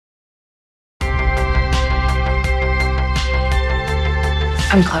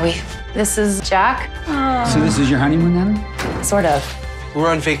I'm Chloe. This is Jack. So this is your honeymoon then? Sort of. We're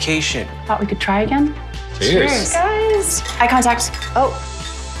on vacation. Thought we could try again? Cheers. Guys. Eye contact. Oh.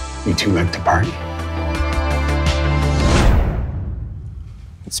 You two like to party?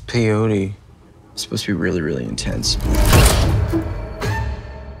 It's peyote. It's supposed to be really, really intense.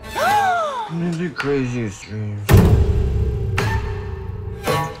 One of the craziest dreams.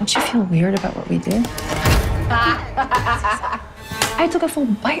 Don't you feel weird about what we did? I took a full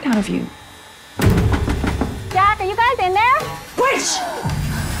bite out of you. Jack, are you guys in there? Wait!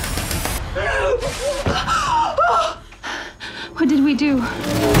 What did we do?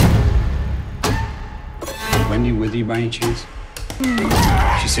 Wendy with you by any chance?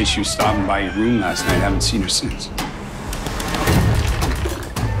 She said she was stopping by your room last night. I haven't seen her since.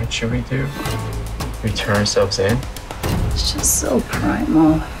 What should we do? We turn ourselves in? It's just so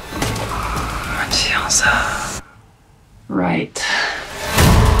primal. But she also right.